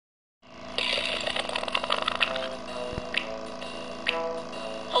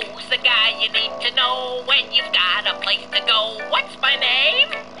you need to know when you've got a place to go. What's my name?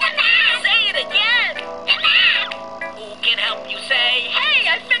 The map! Say it again! The map! Who can help you say, hey,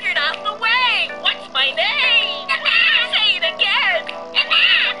 I figured out the way? What's my name? The map! Say it again! The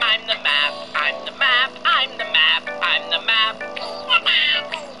map! I'm the map, I'm the map, I'm the map, I'm the map.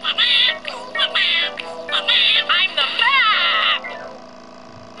 I'm the map!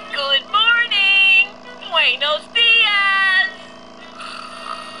 Good morning! Buenos dias!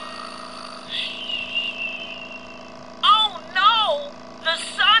 Oh no! The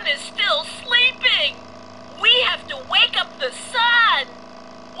sun is still sleeping! We have to wake up the sun!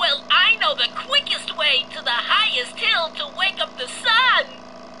 Well, I know the quickest way to the highest hill to wake up the sun!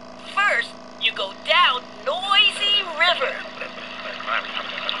 First, you go down Noisy River.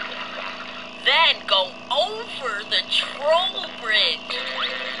 Then go over the Troll Bridge.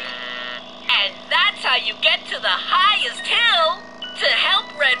 And that's how you get to the highest hill to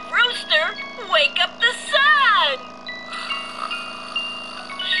help Red Rooster wake up the sun.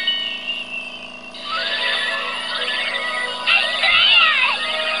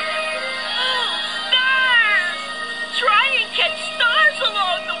 Oh, stars! Try and catch stars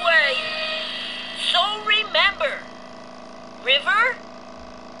along the way. So remember, river,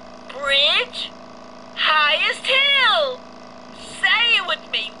 bridge, highest hill. Say it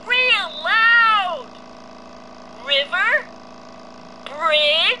with me real loud. River,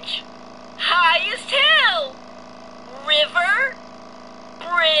 bridge, highest hill. River,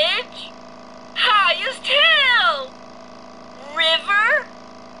 bridge, highest hill.